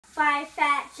5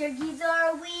 fat turkeys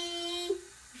are we,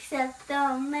 except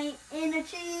the mate in a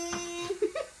tree.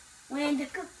 When the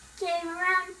cook came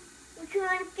around, we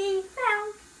couldn't be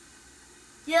found.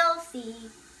 You'll see.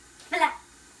 Flap,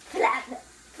 flap,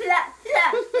 flap,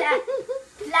 flap, flap,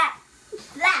 flap,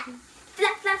 flap,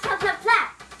 flap, flap, flap, flap,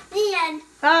 flap. The end.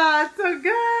 Ah, it's so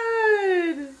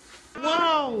good.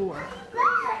 Whoa.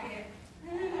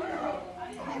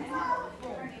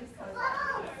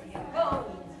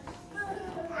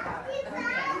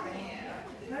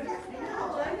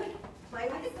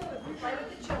 Play with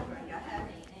the children. Go ahead.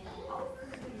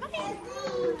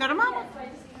 Go to mama.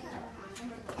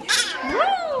 Woo!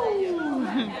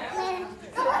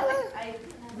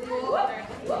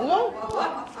 Whoa.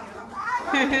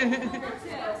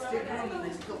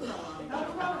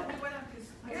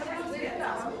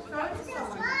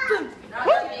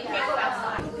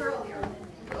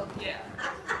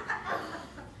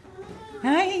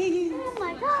 Hey. Oh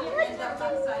my God,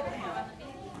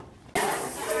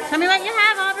 Tell me what you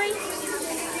have, Aubrey.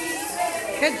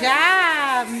 Good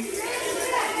job.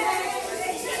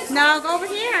 Now go over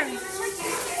here.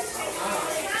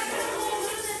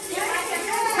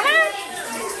 Come on.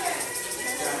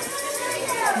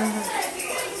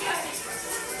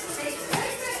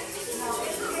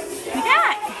 You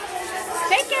got it.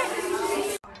 Take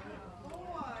it.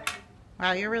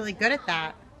 Wow, you're really good at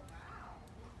that.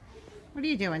 What are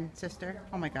you doing, sister?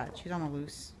 Oh my God, she's on the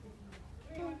loose.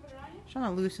 She's on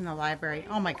the loose in the library.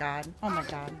 Oh my God. Oh my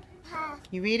God.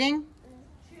 You reading?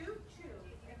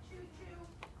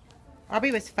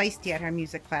 Aubrey was feisty at her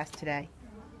music class today.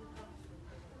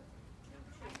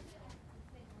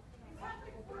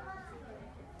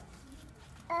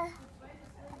 Okay,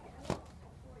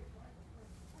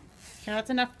 that's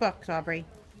enough books, Aubrey.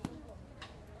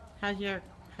 How's your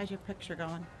picture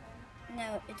going?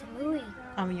 no, it's a movie.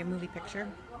 Oh, your movie picture.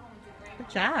 Good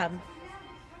job.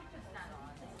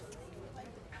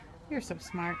 You're so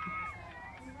smart.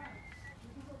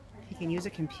 He can use a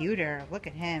computer. Look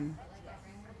at him.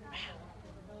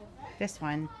 This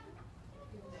one.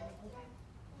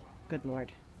 Good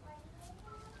Lord.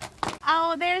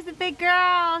 Oh, there's the big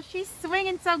girl. She's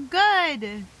swinging so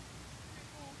good.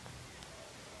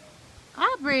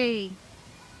 Aubrey.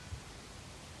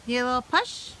 You a little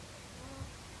push?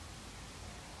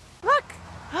 Look.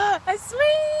 A swingy.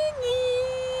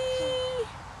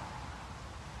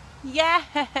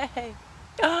 Yay.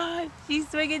 Oh, she's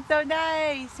swinging so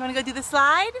nice. You want to go do the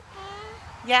slide?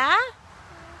 Yeah?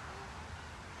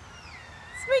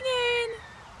 Swinging.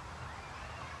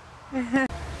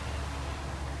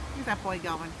 Where's that boy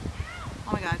going?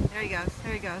 Oh my God, there he goes,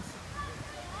 there he goes.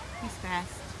 He's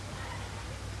fast.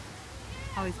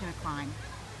 Oh, he's gonna climb.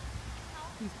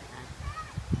 He's bad.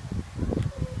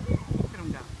 Look at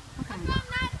him go, look at him go.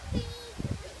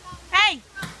 Hey,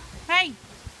 hey.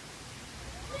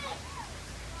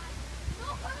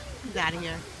 He's out of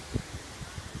here.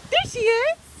 There she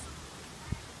is.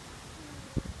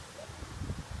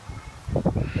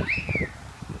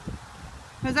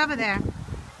 Who's over there?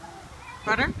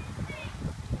 Butter?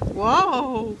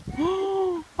 Whoa!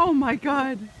 Oh my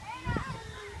God!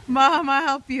 Mom, I'll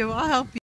help you. I'll help you.